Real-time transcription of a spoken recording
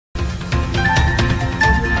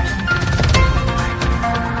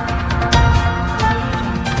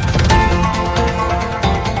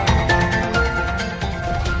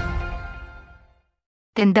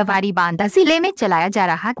तिंदवारी बांदा जिले में चलाया जा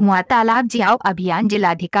रहा कुआं तालाब जियाओ अभियान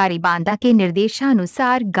जिलाधिकारी बांदा के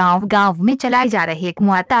निर्देशानुसार गांव-गांव में चलाए जा रहे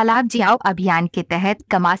कुआं तालाब जियाओ अभियान के तहत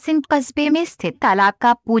कमासिन कस्बे में स्थित तालाब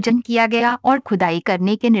का पूजन किया गया और खुदाई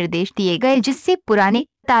करने के निर्देश दिए गए, जिससे पुराने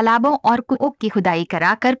तालाबों और कुओं की खुदाई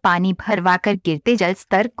कराकर पानी भरवाकर गिरते जल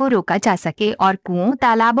स्तर को रोका जा सके और कुओं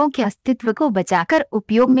तालाबों के अस्तित्व को बचाकर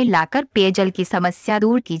उपयोग में लाकर पेयजल की समस्या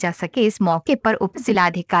दूर की जा सके। इस मौके पर उप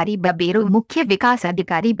जिलाधिकारी बबेरो, मुख्य विकास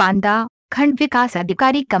अधिकारी बांदा, खंड विकास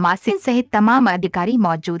अधिकारी कमासिन सहित तमाम अधिकारी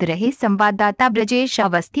मौजूद रहे। संवाददाता ब्रजेश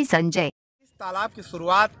अवस्थी, संजय। इस तालाब की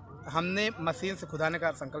शुरुआत हमने मशीन से खुदाने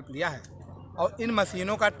का संकल्प लिया है और इन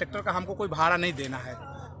मशीनों का ट्रैक्टर का हमको कोई भाड़ा नहीं देना है।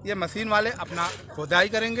 ये मशीन वाले अपना खुदाई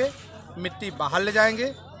करेंगे, मिट्टी बाहर ले जाएंगे,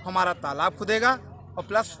 हमारा तालाब खुदेगा और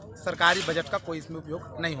प्लस सरकारी बजट का कोई इसमें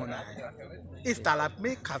उपयोग नहीं होना है। इस तालाब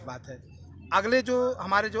में खास बात है। अगले जो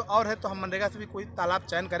हमारे जो और है तो हम मनरेगा से भी कोई तालाब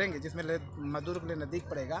चयन करेंगे जिसमें मजदूरों के लिए नज़दीक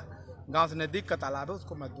पड़ेगा। गांव से नज़दीक का तालाब है,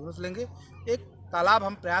 उसको मजदूरों से लेंगे। एक तालाब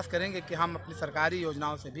हम प्रयास करेंगे कि हम अपनी सरकारी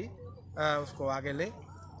योजनाओं से भी उसको आगे लें।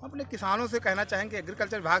 अपने किसानों से कहना चाहेंगे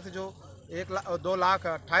एग्रीकल्चर विभाग से जो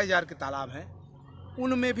 2,28,000 के तालाब हैं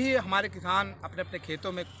उनमें भी हमारे किसान अपने अपने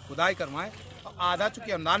खेतों में खुदाई करवाएं और आधा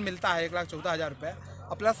चूँकि अनुदान मिलता है 1,14,000 रुपये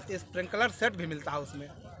और प्लस स्प्रिंकलर सेट भी मिलता है उसमें।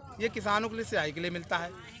 ये किसानों के लिए सिंचाई के लिए मिलता है,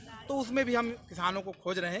 तो उसमें भी हम किसानों को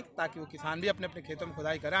खोज रहे हैं ताकि वो किसान भी अपने अपने खेतों में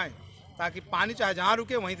खुदाई कराएं ताकि पानी चाहे जहाँ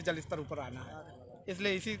रुके वहीं से जल स्तर ऊपर आना है।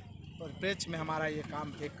 इसलिए इसी परिप्रेक्ष्य में हमारा ये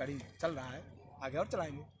काम एक कड़ी चल रहा है, आगे और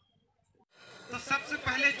चलाएँगे। तो सबसे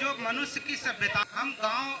पहले जो मनुष्य की सभ्यता, हम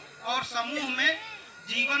गांव और समूह में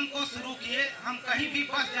जीवन को शुरू किए। हम कहीं भी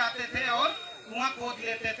फंस जाते थे और कुआं खोद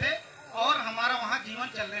लेते थे और हमारा वहां जीवन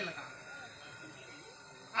चलने लगा।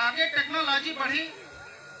 आगे टेक्नोलॉजी बढ़ी,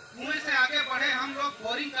 कुएं से आगे बढ़े, हम लोग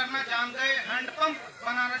बोरिंग करना जान गए, हैंडपंप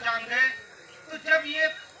बनाना जान गए। तो जब ये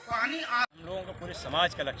पानी हम लोगों का पूरे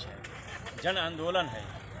समाज का लक्ष्य है, जन आंदोलन है।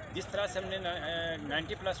 जिस तरह से हमने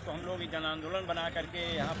 90+ को हम लोग जन आंदोलन बना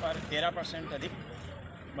करके यहाँ पर 13% अधिक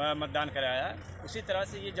मतदान कराया, उसी तरह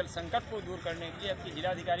से ये जल संकट को दूर करने के लिए आपकी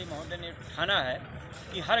जिलाधिकारी महोदय ने ठाना है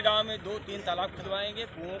कि हर गांव में 2-3 तालाब खुदवाएंगे,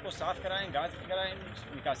 कुओं को साफ कराएंगे, गाज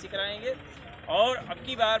कराएंगे, निकासी कराएंगे और अब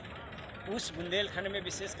की बार उस बुंदेलखंड में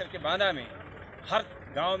विशेष करके बांदा में हर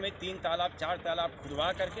गांव में 3 तालाब 4 तालाब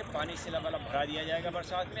खुदवा करके पानी से लबालब भरा दिया जाएगा।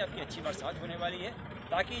 बरसात में आपकी अच्छी बरसात होने वाली है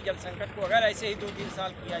ताकि जल संकट को अगर ऐसे ही 2-3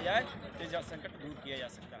 साल किया जाए तो जल संकट दूर किया जा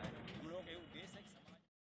सकता है।